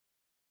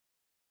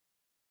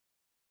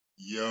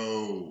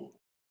Yo,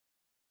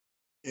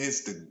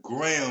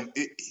 Instagram,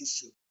 it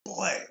is your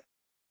boy,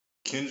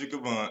 Kendrick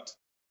Avant.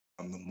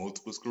 I'm the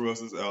multiple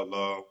sclerosis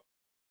outlaw.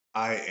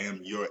 I am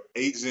your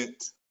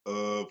agent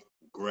of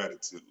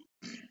gratitude.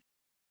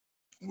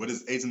 What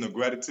does agent of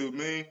gratitude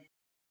mean?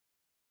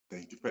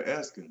 Thank you for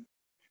asking.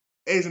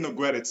 Agent of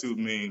gratitude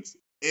means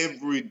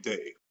every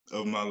day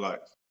of my life,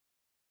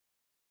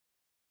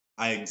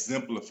 I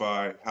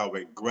exemplify how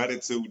a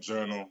gratitude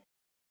journal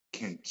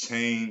can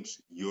change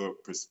your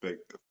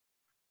perspective.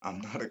 I'm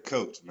not a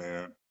coach,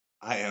 man.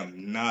 I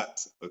am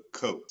not a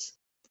coach.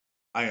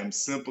 I am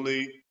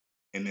simply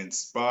an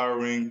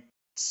inspiring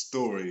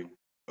story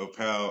of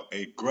how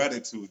a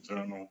gratitude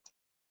journal,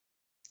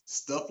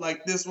 stuff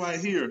like this right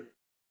here,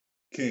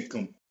 can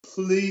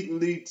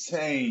completely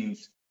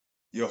change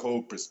your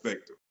whole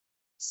perspective.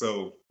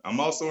 So, I'm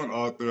also an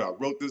author. I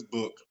wrote this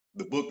book.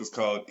 The book is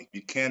called If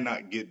You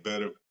Cannot Get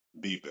Better,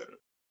 Be Better.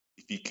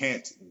 If you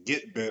can't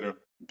get better,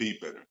 be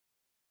better.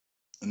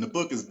 And the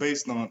book is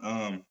based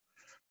on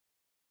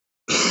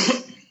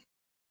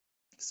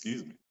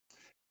excuse me.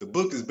 The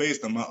book is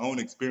based on my own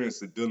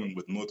experience of dealing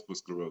with multiple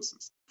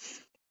sclerosis.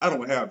 I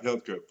don't have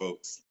healthcare,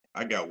 folks.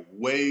 I got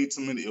way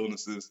too many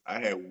illnesses. I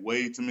had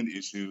way too many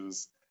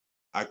issues.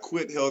 I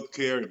quit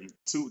healthcare in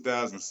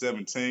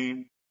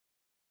 2017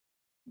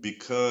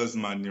 because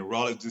my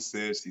neurologist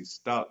said she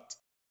stopped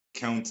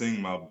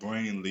counting my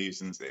brain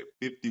lesions at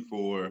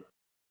 54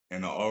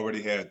 and I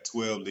already had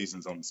 12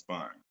 lesions on the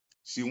spine.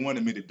 She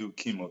wanted me to do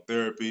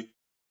chemotherapy.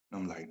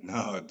 I'm like,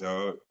 nah,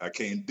 dog, I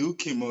can't do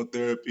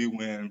chemotherapy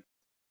when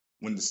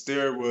the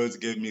steroids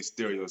gave me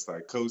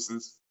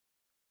stereopsychosis.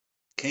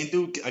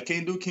 I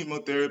can't do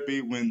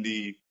chemotherapy when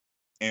the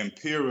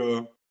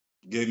Ampera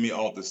gave me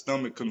all the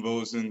stomach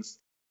convulsions.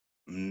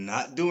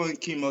 Not doing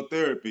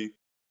chemotherapy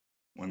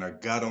when I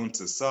got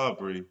onto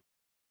Sabri,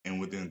 and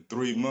within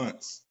 3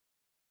 months,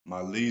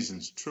 my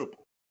lesions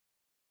tripled.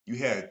 You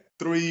had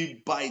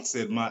 3 bites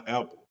at my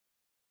apple,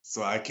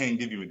 so I can't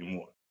give you any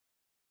more.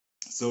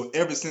 So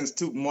ever since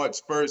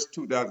March 1st,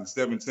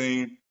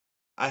 2017,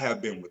 I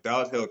have been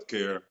without health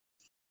care,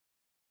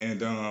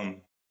 and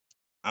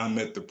I'm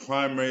at the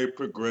primary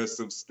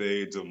progressive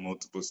stage of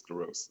multiple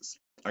sclerosis.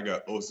 I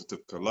got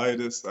ulcerative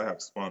colitis, I have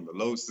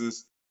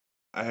spondylosis,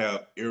 I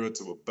have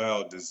irritable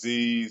bowel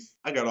disease,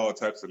 I got all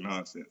types of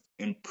nonsense.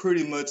 And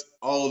pretty much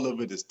all of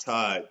it is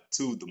tied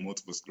to the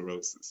multiple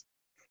sclerosis.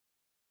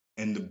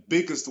 And the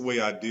biggest way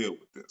I deal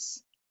with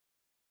this,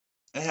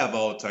 I have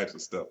all types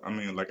of stuff. I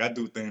mean, like I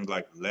do things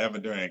like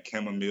lavender and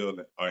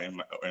chamomile or in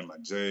my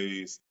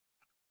J's.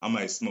 I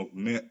might smoke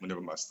mint whenever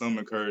my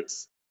stomach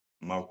hurts.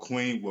 My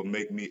queen will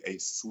make me a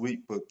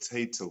sweet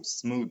potato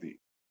smoothie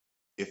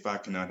if I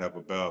cannot have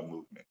a bowel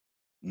movement.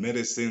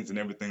 Medicines and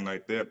everything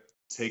like that,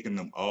 taking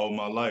them all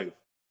my life,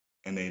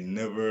 and they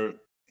never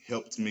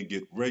helped me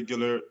get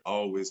regular.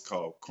 Always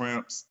call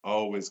cramps,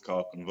 always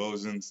call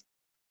convulsions.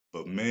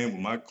 But man,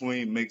 when my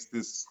queen makes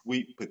this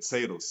sweet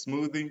potato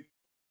smoothie,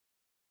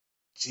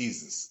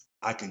 Jesus,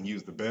 I can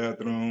use the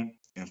bathroom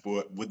and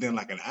for within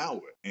like an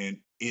hour, and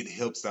it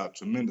helps out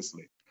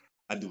tremendously.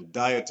 I do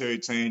dietary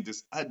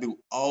changes. I do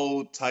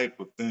all type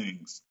of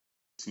things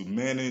to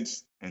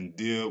manage and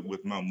deal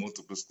with my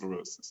multiple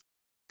sclerosis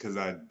because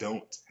I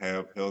don't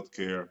have health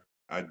care.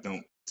 I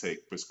don't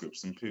take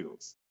prescription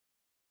pills.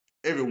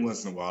 Every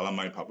once in a while, I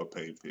might pop a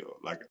pain pill.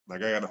 Like I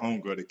got a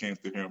homegirl that came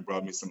through here and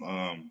brought me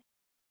some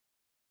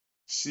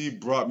she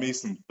brought me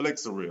some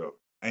Flexeril.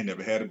 I ain't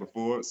never had it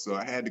before, so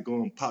I had to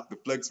go and pop the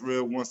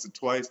Flexeril once or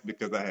twice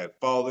because I had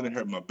fallen and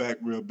hurt my back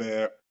real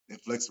bad. And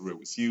Flexeril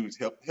was huge,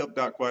 helped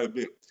out quite a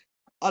bit.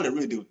 All it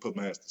really did was put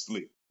my ass to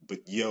sleep.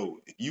 But yo,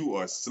 if you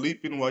are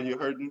sleeping while you're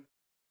hurting,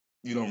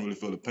 you don't really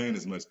feel the pain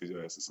as much because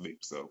your ass is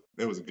asleep. So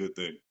that was a good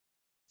thing.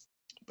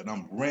 But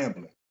I'm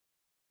rambling.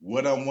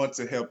 What I want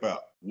to help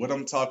out, what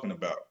I'm talking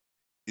about,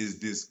 is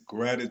this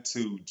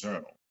gratitude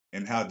journal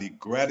and how the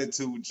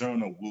gratitude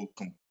journal will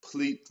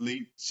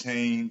completely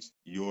change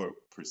your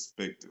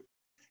perspective.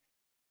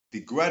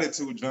 The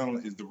gratitude journal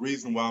is the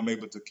reason why I'm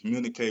able to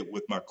communicate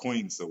with my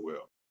queen so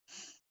well.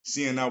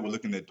 She and I were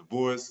looking at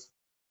divorce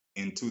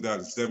in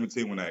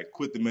 2017 when I had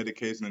quit the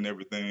medication and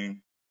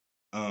everything.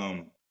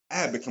 I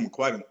had become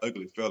quite an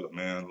ugly fella,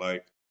 man.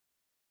 Like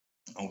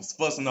I was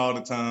fussing all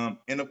the time.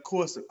 And of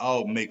course, it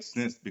all makes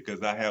sense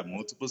because I have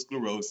multiple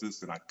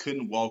sclerosis and I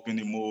couldn't walk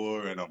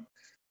anymore and I'm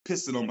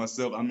pissing on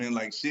myself. I mean,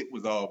 like shit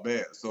was all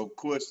bad. So, of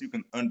course, you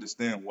can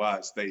understand why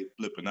I stayed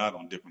flipping out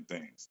on different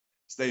things.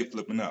 Stayed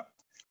flipping out.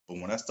 But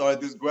when I started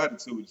this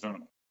gratitude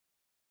journal,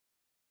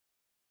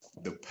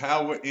 the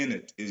power in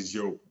it is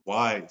your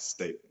why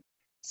statement.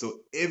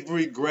 So,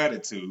 every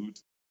last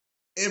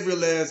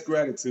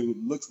gratitude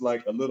looks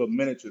like a little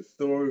miniature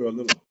story or a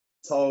little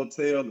tall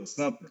tale or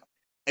something.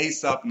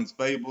 Aesop and his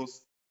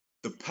fables.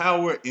 The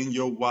power in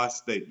your why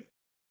statement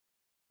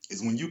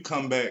is when you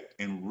come back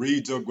and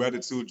read your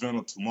gratitude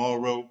journal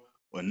tomorrow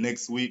or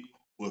next week,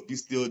 or if you're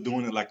still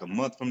doing it like a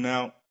month from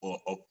now or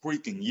a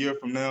freaking year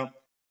from now,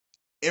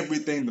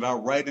 everything that I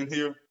write in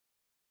here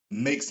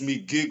makes me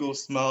giggle,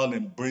 smile,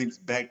 and brings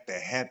back the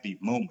happy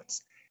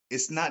moments.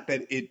 It's not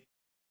that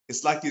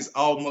It's like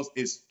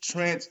it's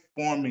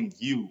transforming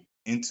you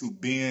into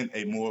being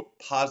a more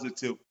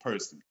positive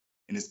person.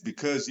 And it's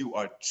because you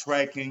are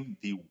tracking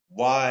the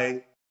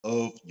why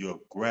of your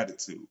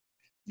gratitude.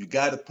 You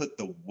got to put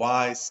the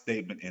why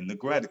statement in the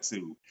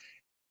gratitude.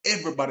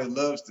 Everybody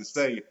loves to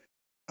say,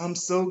 I'm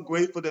so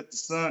grateful that the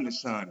sun is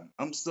shining.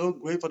 I'm so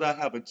grateful that I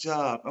have a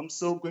job. I'm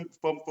so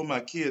grateful for my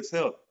kids'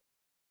 health.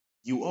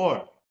 You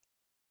are.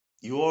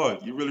 You are.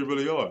 You really,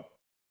 really are.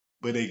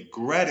 But a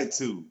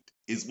gratitude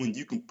is when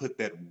you can put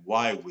that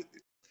why with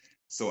it.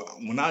 So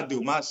when I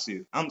do my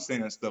shit, I'm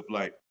saying stuff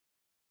like,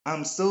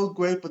 I'm so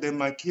grateful that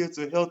my kids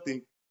are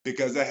healthy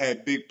because I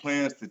had big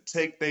plans to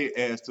take their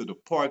ass to the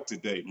park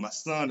today. My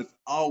son is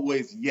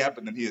always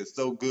yapping and he is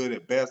so good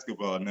at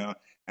basketball now,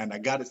 and I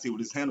got to see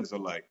what his handles are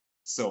like.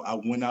 So I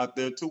went out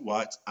there to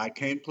watch. I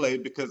can't play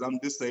because I'm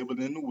disabled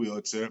in the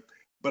wheelchair,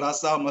 but I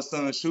saw my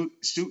son shoot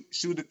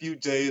a few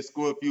J's,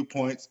 score a few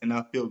points, and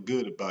I feel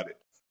good about it.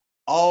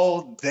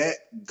 All that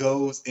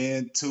goes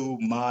into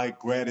my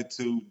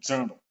gratitude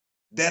journal.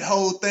 That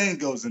whole thing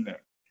goes in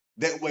there.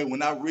 That way,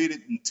 when I read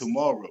it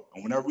tomorrow,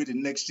 and when I read it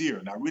next year,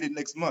 and I read it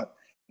next month,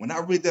 when I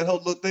read that whole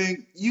little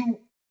thing, you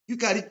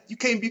got it. You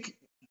can't be.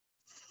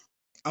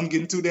 I'm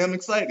getting too damn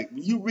excited.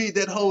 When you read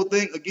that whole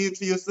thing again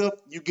to yourself,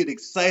 you get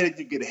excited,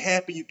 you get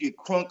happy, you get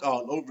crunk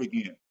all over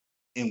again.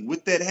 And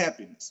with that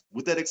happiness,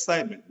 with that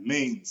excitement,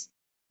 means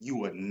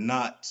you are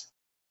not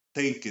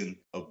thinking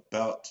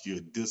about your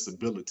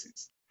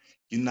disabilities.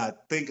 You're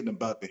not thinking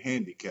about the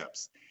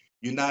handicaps.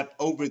 You're not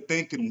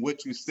overthinking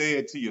what you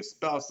said to your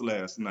spouse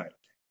last night.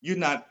 You're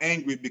not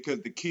angry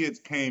because the kids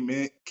came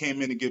in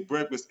to get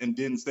breakfast and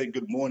didn't say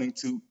good morning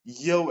to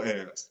your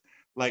ass.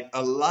 Like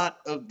a lot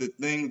of the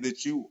things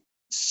that you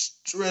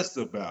stress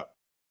about,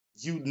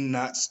 you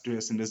not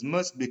stressing as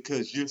much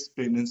because you're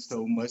spending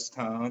so much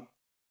time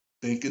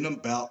thinking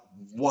about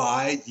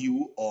why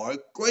you are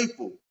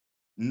grateful,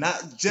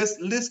 not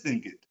just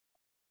listing it,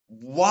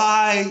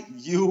 why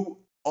you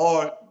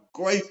are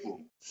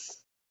grateful.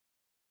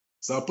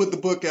 So I put the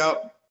book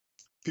out.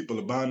 People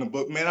are buying the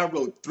book. Man, I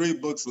wrote 3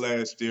 books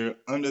last year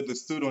under the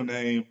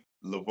pseudonym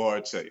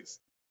LeVar Chase.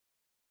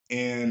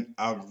 And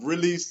I've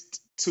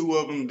released 2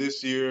 of them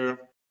this year.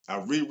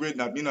 I've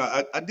rewritten, I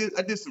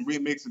did some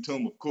remixing to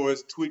them, of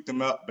course, tweaked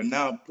them out, but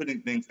now I'm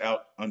putting things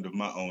out under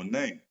my own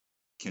name,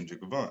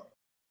 Kendrick Avant.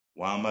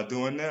 Why am I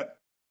doing that?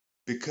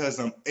 Because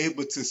I'm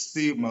able to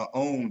see my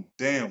own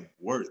damn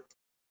worth.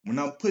 When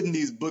I'm putting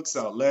these books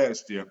out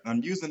last year,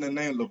 I'm using the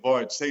name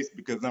LeVar Chase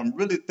because I'm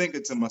really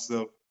thinking to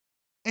myself,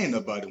 ain't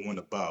nobody want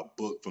to buy a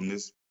book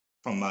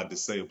from my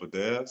disabled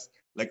ass.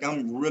 Like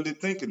I'm really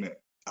thinking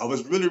that. I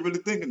was really, really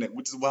thinking that,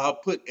 which is why I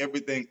put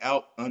everything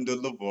out under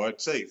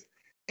LeVar Chase.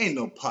 Ain't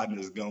no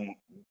partners gonna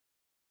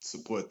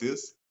support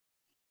this,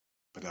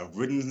 but I've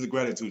written in the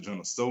gratitude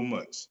journal so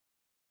much.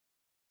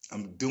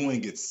 I'm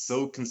doing it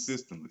so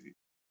consistently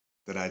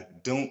that I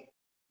don't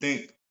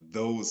think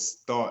those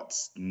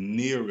thoughts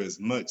near as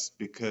much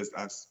because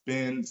I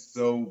spend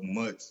so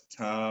much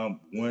time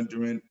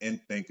wondering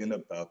and thinking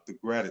about the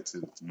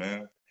gratitudes,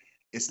 man.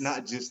 It's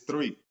not just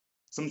 3.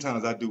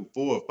 Sometimes I do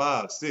 4,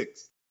 5,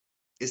 6.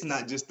 It's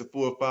not just the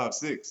 4, 5,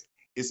 6.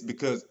 It's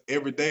because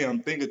every day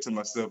I'm thinking to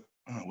myself,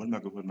 what am I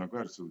gonna put in my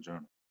gratitude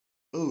journal?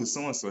 Oh,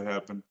 so and so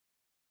happened.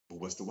 But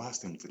what's the why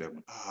statement to that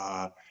one?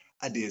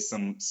 I did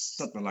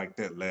something like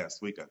that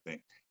last week, I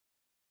think.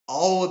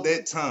 All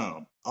that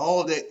time,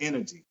 all that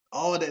energy,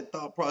 all that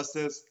thought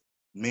process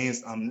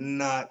means I'm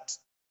not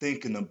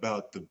thinking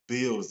about the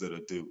bills that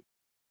are due.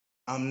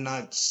 I'm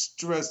not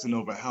stressing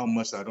over how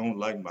much I don't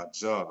like my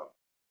job.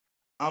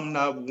 I'm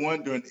not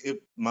wondering if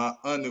my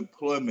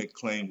unemployment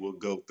claim will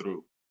go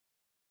through.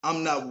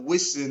 I'm not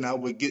wishing I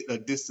would get a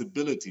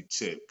disability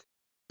check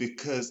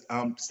because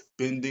I'm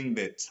spending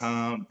that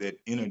time, that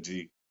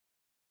energy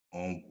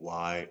on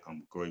why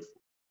I'm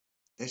grateful.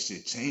 That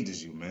shit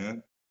changes you,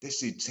 man. That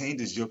shit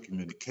changes your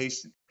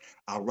communication.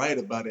 I write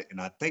about it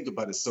and I think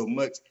about it so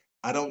much.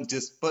 I don't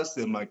just fuss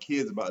at my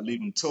kids about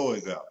leaving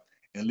toys out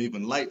and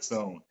leaving lights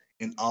on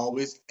and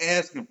always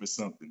asking for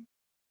something.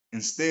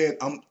 Instead,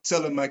 I'm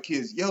telling my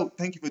kids, yo,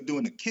 thank you for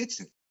doing the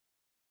kitchen.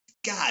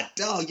 God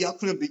dog, y'all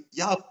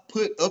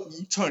put up,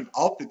 you turned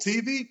off the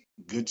TV?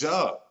 Good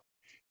job.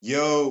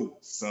 Yo,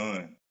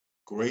 son,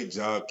 great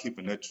job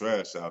keeping that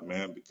trash out,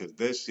 man, because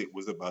that shit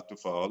was about to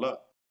fall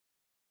up.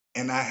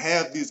 And I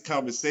have these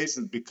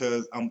conversations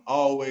because I'm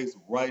always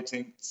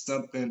writing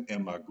something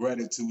in my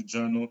gratitude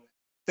journal,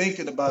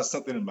 thinking about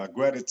something in my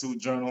gratitude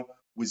journal,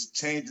 which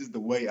changes the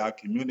way I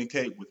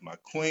communicate with my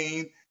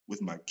queen,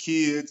 with my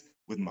kids,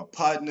 with my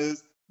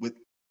partners, with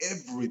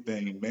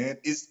everything, man.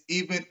 It's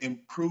even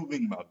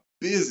improving my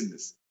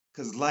business.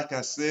 Because, like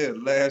I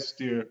said last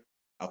year,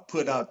 I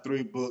put out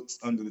 3 books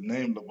under the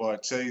name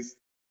LeVar Chase.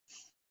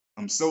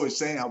 I'm so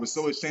ashamed. I was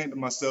so ashamed of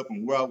myself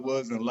and where I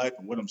was in life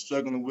and what I'm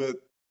struggling with.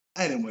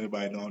 I didn't want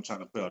anybody to know I'm trying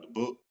to put out a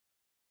book.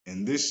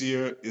 And this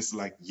year, it's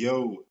like,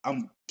 yo,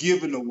 I'm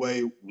giving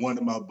away one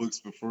of my books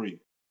for free.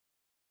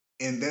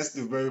 And that's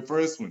the very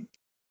first one.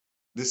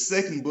 The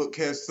second book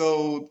has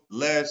sold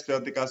last year.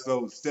 I think I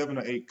sold 7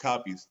 or 8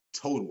 copies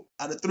total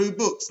out of 3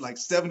 books, like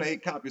 7 or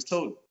 8 copies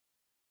total.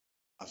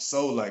 I've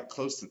sold like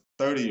close to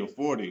 30 or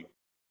 40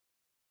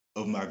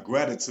 of my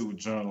gratitude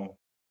journal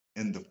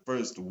in the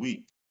first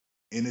week.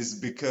 And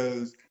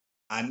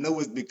I know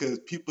it's because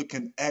people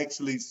can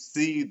actually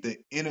see the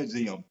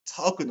energy I'm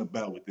talking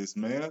about with this,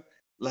 man.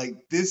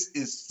 Like, this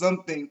is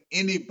something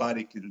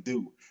anybody can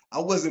do. I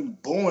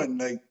wasn't born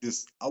like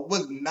this. I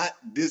was not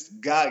this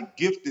guy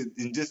gifted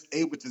and just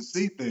able to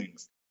see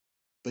things,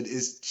 but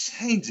it's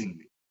changing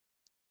me.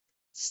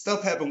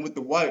 Stuff happened with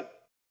the wife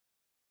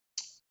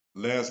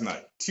last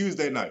night,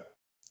 Tuesday night.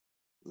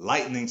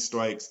 Lightning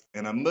strikes,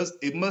 and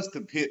it must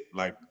have hit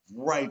like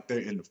right there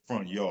in the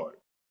front yard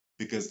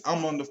because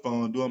I'm on the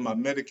phone doing my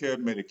Medicare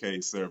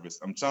Medicaid service.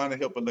 I'm trying to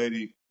help a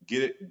lady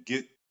get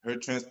her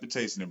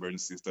transportation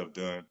emergency stuff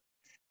done,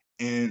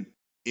 and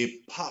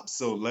it popped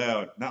so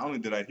loud. Not only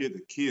did I hear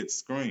the kids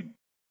scream,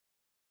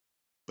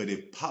 but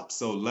it popped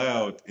so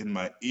loud in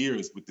my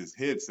ears with this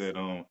headset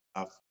on.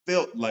 I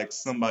felt like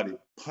somebody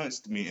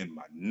punched me in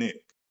my neck.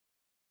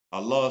 I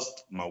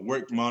lost my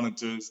work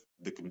monitors.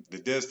 The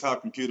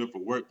desktop computer for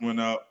work went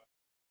out.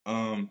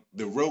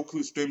 The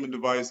Roku streaming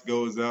device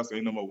goes out, so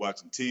ain't no more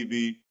watching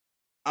TV.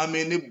 I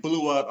mean, it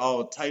blew out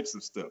all types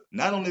of stuff.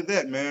 Not only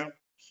that, man,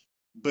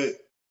 but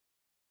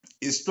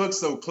it struck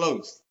so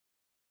close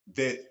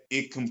that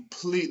it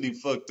completely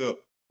fucked up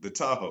the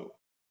Tahoe.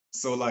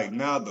 So like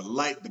now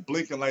the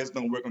blinking lights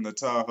don't work on the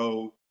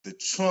Tahoe. The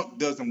trunk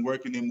doesn't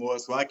work anymore,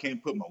 so I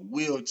can't put my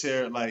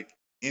wheelchair like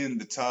in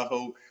the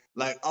Tahoe.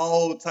 Like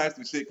all types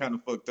of shit kind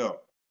of fucked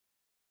up.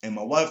 And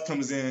my wife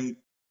comes in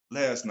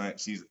last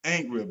night. She's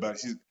angry about it.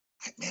 She's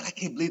like, man, I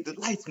can't believe the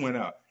lights went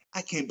out.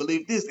 I can't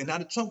believe this. And now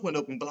the trunk went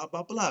open, blah,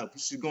 blah, blah.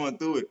 She's going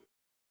through it.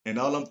 And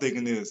all I'm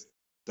thinking is,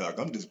 Doc,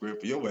 I'm just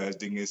grateful your ass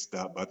didn't get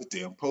stopped by the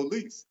damn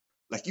police.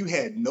 Like you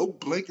had no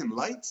blinking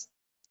lights?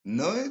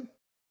 None?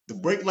 The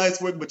brake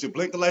lights work, but your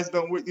blinking lights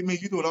don't work. You mean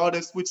you doing all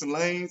that switching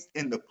lanes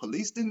and the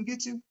police didn't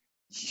get you?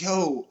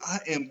 Yo, I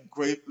am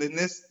grateful. And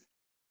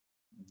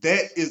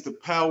that is the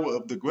power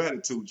of the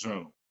gratitude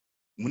journal.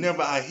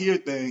 Whenever I hear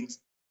things,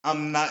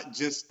 I'm not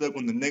just stuck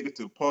on the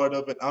negative part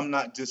of it. I'm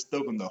not just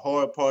stuck on the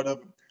hard part of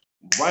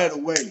it. Right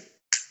away,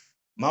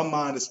 my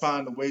mind is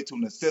finding a way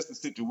to assess the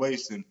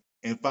situation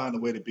and find a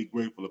way to be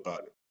grateful about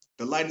it.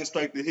 The lightning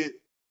strike that hit,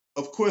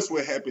 of course,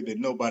 we're happy that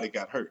nobody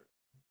got hurt.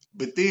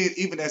 But then,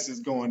 even as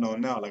it's going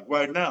on now, like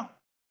right now,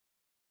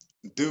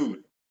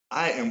 dude,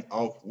 I am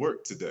off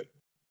work today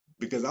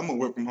because I'm a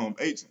work from home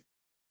agent.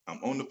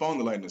 I'm on the phone,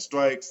 the lightning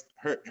strikes,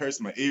 hurts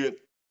my ear,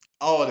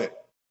 all that.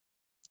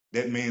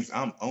 That means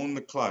I'm on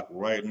the clock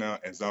right now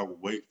as I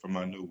wait for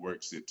my new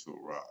work shit to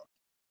arrive.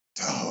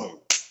 Dog,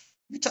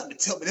 you trying to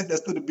tell me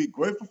that's still to be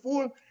grateful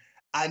for?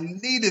 I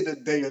needed a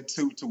day or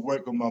two to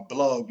work on my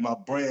blog, my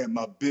brand,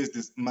 my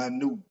business, my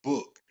new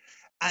book.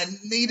 I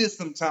needed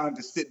some time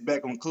to sit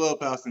back on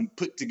Clubhouse and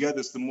put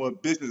together some more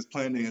business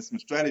planning and some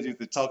strategies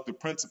to talk to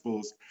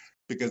principals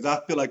because I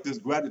feel like this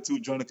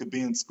gratitude journal could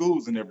be in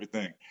schools and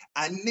everything.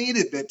 I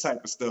needed that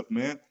type of stuff,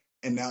 man.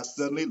 And now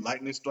suddenly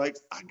lightning strikes,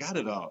 I got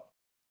it all.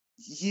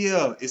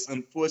 Yeah, it's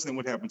unfortunate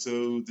what happened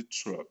to the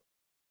truck,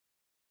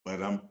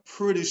 but I'm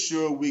pretty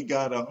sure we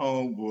got a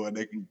homeboy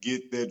that can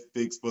get that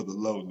fixed for the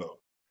low low.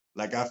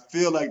 Like I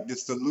feel like the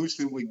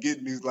solution with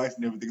getting these lights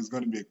and everything is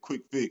going to be a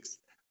quick fix.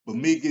 But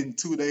me getting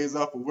 2 days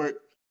off of work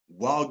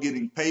while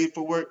getting paid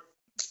for work,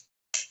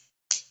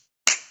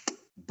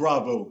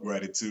 bravo,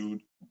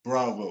 gratitude,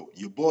 bravo.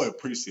 Your boy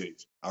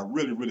appreciates you. I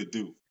really, really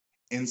do.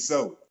 And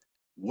so,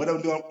 what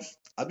I'm doing,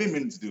 I've been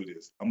meaning to do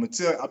this.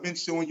 I've been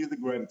showing you the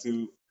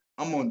gratitude.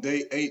 I'm on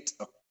day 8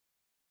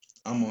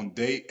 I'm on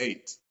day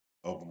 8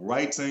 of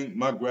writing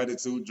my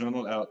gratitude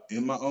journal out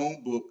in my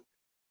own book,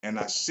 and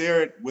I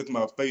share it with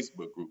my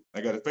Facebook group.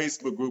 I got a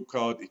Facebook group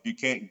called If You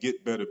Can't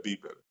Get Better, Be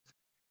Better.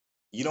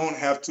 You don't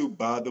have to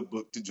buy the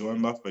book to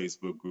join my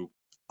Facebook group.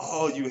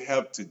 All you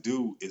have to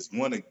do is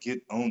want to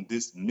get on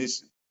this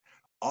mission.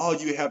 All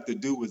you have to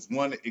do is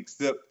want to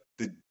accept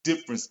the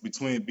difference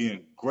between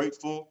being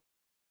grateful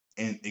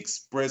and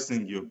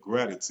expressing your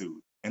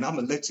gratitude. And I'm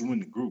going to let you in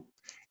the group.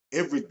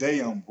 Every day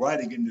I'm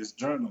writing in this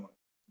journal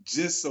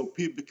just so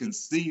people can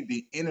see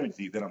the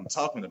energy that I'm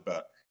talking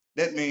about.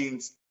 That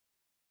means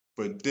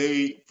for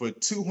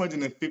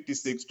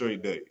 256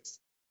 straight days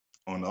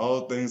on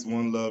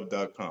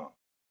allthingsonelove.com,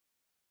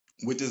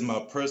 which is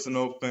my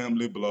personal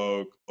family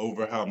blog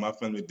over how my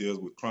family deals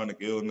with chronic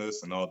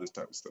illness and all this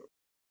type of stuff.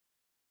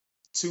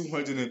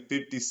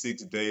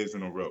 256 days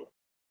in a row.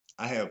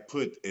 I have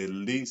put at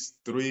least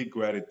 3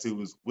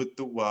 gratitudes with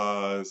the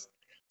whys.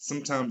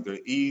 Sometimes they're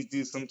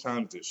easy,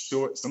 sometimes they're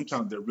short,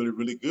 sometimes they're really,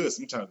 really good,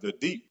 sometimes they're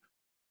deep.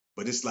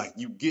 But it's like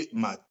you get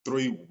my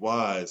 3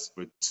 whys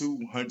for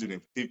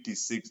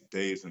 256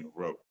 days in a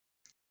row.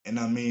 And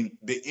I mean,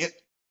 it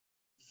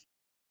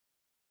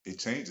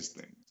changes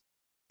things.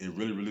 It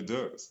really, really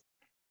does.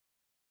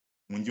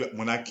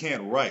 When I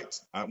can't write,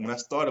 when I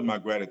started my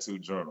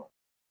gratitude journal,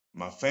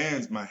 my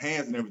hands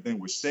and everything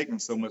were shaking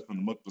so much from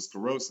the multiple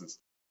sclerosis.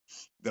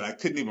 that I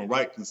couldn't even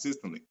write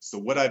consistently. So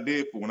what I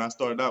did for when I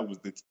started out was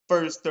the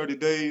first 30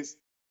 days,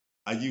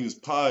 I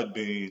used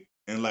Podbean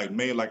and like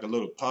made like a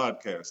little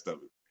podcast of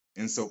it.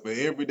 And so for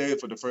every day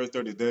for the first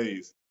 30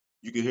 days,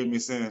 you can hear me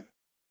saying,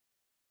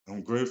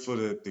 I'm grateful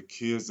that the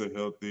kids are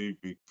healthy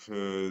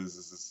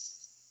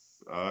because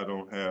I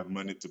don't have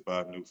money to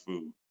buy new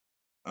food.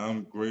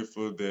 I'm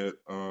grateful that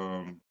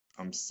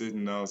I'm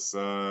sitting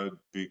outside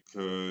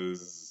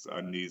because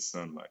I need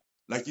sunlight.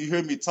 Like you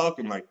hear me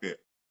talking like that.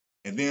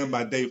 And then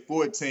by day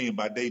 14,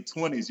 by day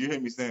 20s, you hear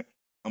me saying,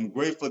 I'm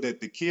grateful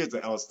that the kids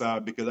are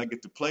outside because I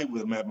get to play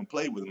with them. I haven't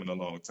played with them in a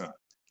long time.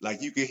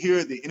 Like you can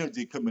hear the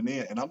energy coming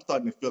in, and I'm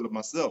starting to feel it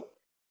myself.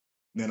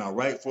 Then I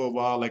write for a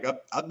while. Like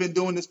I've been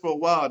doing this for a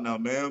while now,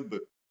 man.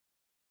 But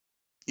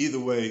either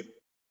way,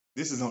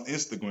 this is on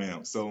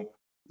Instagram. So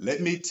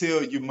let me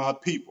tell you, my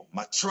people,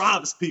 my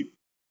tribes people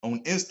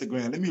on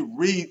Instagram, let me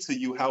read to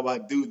you how I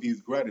do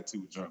these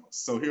gratitude journals.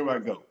 So here I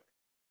go.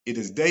 It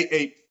is day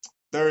 8,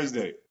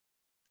 Thursday.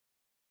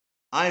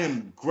 I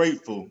am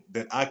grateful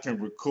that I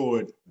can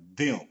record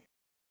them.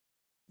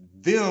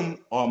 Them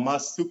are my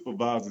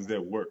supervisors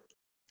at work.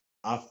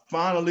 I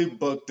finally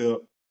bucked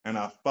up and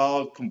I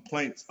filed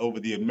complaints over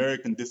the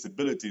American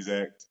Disabilities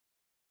Act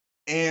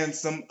and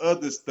some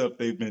other stuff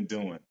they've been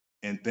doing,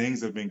 and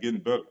things have been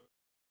getting better.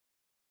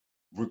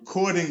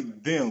 Recording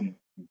them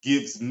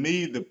gives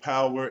me the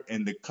power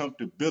and the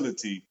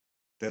comfortability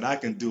that I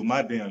can do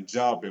my damn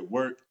job at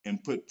work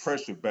and put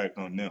pressure back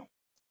on them.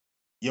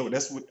 Yo,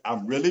 that's what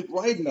I'm really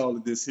writing all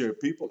of this here,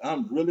 people.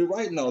 I'm really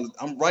writing all of,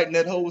 I'm writing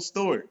that whole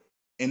story.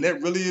 And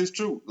that really is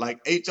true. Like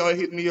HR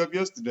hit me up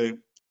yesterday.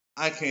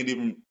 I can't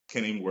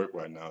even work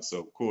right now. So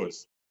of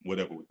course,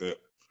 whatever with that.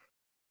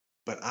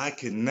 But I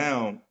can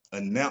now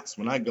announce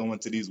when I go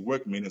into these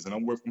work meetings and I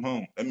work from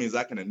home. That means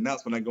I can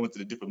announce when I go into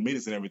the different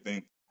meetings and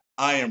everything.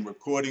 I am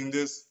recording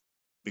this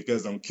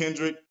because I'm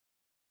Kendrick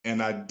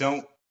and I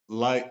don't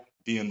like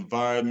the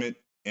environment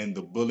and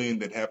the bullying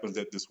that happens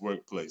at this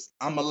workplace.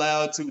 I'm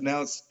allowed to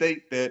now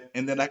state that,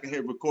 and then I can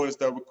hit record and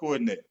start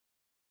recording that.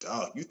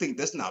 Dog, you think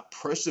that's not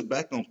pressure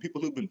back on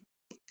people who've been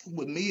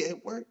with me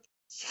at work?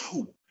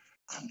 Yo,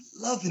 I'm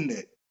loving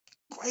that.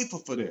 Grateful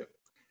for that.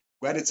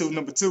 Gratitude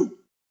number 2.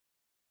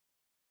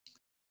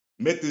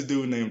 Met this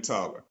dude named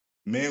Tyler.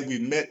 Man, we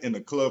met in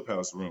a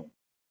clubhouse room.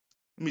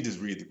 Let me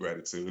just read the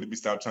gratitude. Let me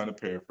stop trying to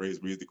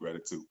paraphrase, read the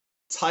gratitude.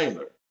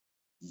 Tyler,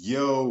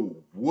 yo,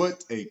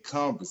 what a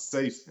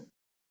conversation.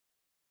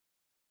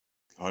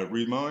 I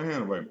read my own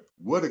handwriting.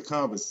 What a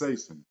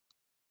conversation.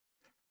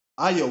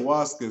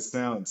 Ayahuasca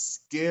sounds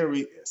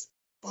scary as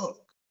fuck,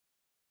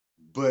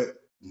 but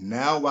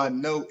now I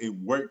know it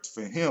worked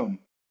for him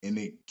and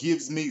it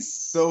gives me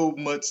so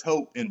much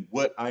hope in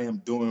what I am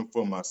doing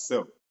for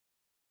myself.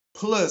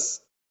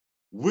 Plus,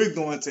 we're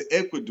going to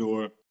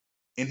Ecuador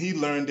and he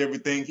learned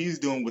everything he's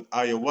doing with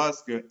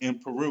ayahuasca in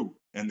Peru,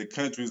 and the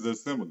countries are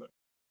similar.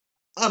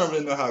 I don't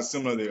really know how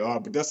similar they are,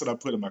 but that's what I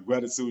put in my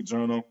gratitude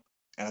journal.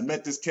 And I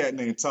met this cat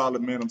named Tyler,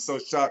 man. I'm so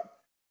shocked.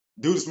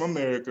 Dude is from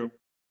America,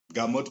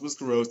 got multiple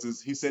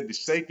sclerosis. He said the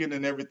shaking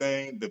and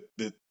everything,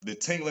 the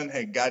tingling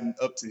had gotten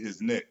up to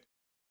his neck.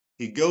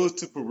 He goes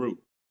to Peru.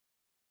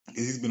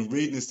 He's been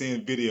reading and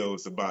seeing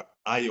videos about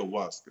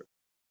ayahuasca.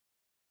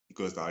 He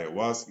goes to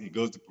ayahuasca. He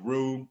goes to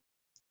Peru.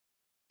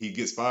 He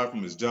gets fired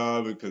from his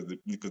job because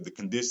the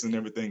condition and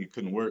everything, it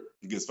couldn't work.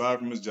 He gets fired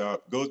from his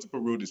job, goes to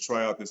Peru to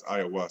try out this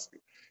ayahuasca.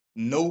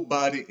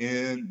 Nobody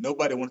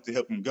wanted to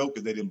help him go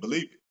because they didn't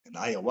believe it. And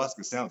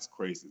ayahuasca sounds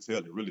crazy as hell.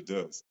 It really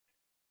does.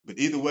 But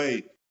either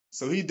way,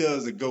 so he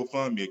does a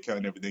GoFundMe account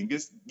and everything,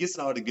 gets it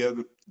all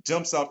together,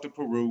 jumps off to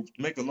Peru.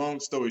 To make a long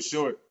story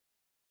short,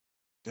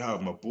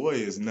 dog, my boy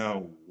is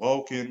now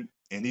walking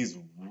and he's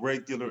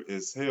regular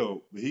as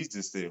hell. But he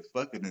just said,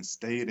 fuck it, and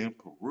stayed in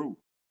Peru.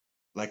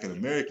 Like an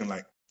American,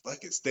 like,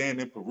 fuck it, staying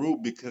in Peru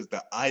because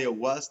the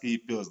ayahuasca he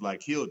feels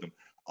like healed him.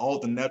 All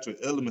the natural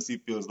elements he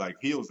feels like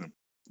heals him.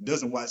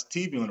 Doesn't watch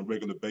TV on a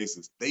regular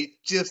basis. They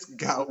just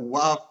got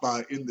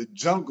Wi-Fi in the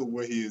jungle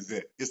where he is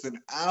at. It's an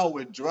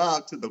hour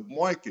drive to the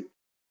market.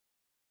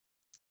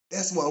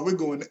 That's why we're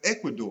going to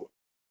Ecuador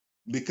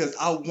because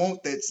I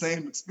want that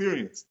same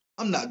experience.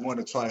 I'm not going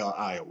to try out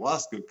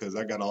ayahuasca because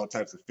I got all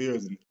types of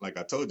fears and, like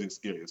I told you, it's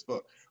scary as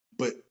fuck.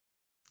 But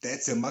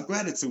that's in my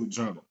gratitude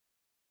journal.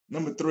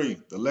 Number 3,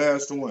 the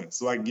last one,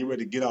 so I can get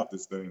ready to get off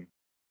this thing.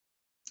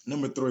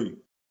 Number 3,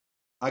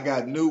 I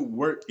got new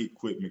work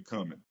equipment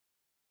coming.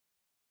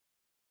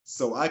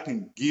 So I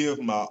can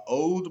give my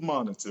old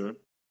monitor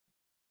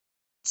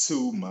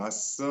to my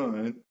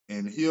son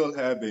and he'll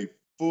have a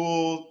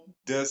full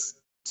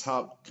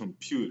desktop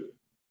computer.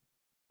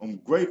 I'm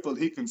grateful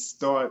he can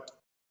start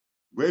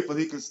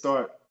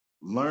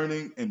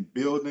learning and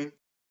building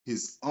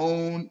his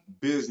own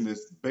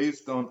business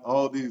based on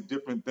all these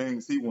different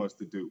things he wants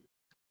to do.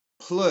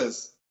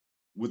 Plus,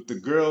 with the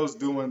girls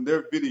doing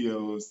their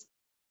videos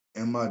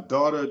and my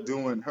daughter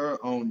doing her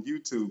own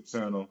YouTube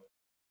channel,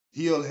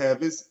 he'll have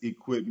his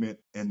equipment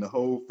and the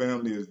whole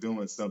family is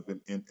doing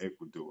something in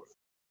Ecuador.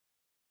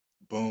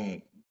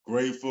 Boom.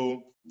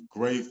 Grateful,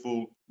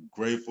 grateful,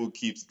 grateful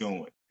keeps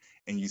going.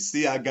 And you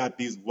see, I got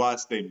these why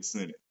statements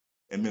in it.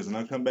 And when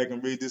I come back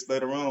and read this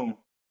later on,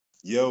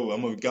 yo,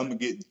 I'm gonna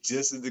get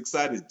just as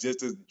excited,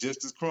 just as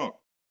crunk.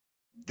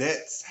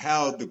 That's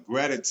how the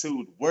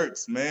gratitude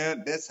works,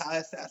 man. That's how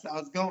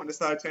it's going. That's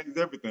how it changes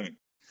everything.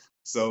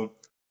 So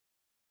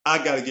I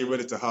gotta get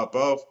ready to hop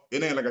off.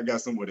 It ain't like I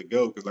got somewhere to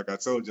go because, like I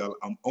told y'all,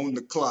 I'm on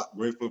the clock.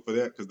 Grateful for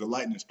that because the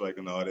lightning strike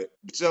and all that.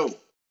 But yo,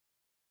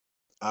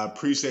 I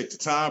appreciate your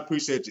time,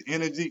 appreciate your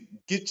energy.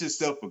 Get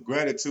yourself a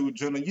gratitude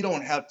journal. You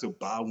don't have to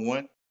buy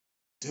one,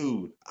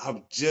 dude.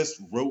 I've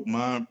just wrote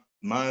mine.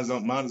 Mine's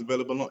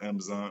available on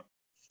Amazon.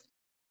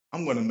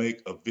 I'm gonna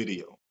make a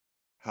video.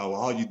 How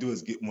all you do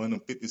is get one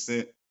of them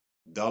 50-cent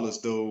dollar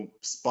store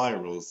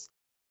spirals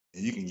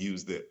and you can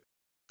use that.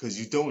 Because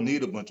you don't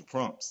need a bunch of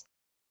prompts.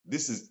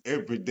 This is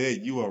every day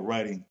you are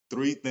writing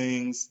 3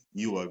 things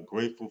you are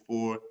grateful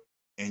for,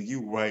 and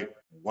you write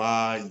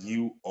why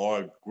you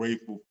are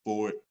grateful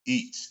for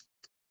each.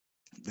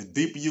 The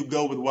deeper you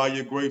go with why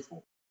you're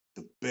grateful,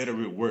 the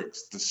better it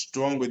works. The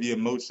stronger the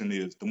emotion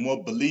is, the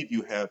more belief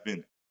you have in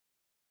it,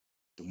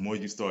 the more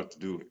you start to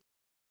do it.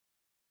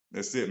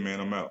 That's it, man.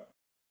 I'm out.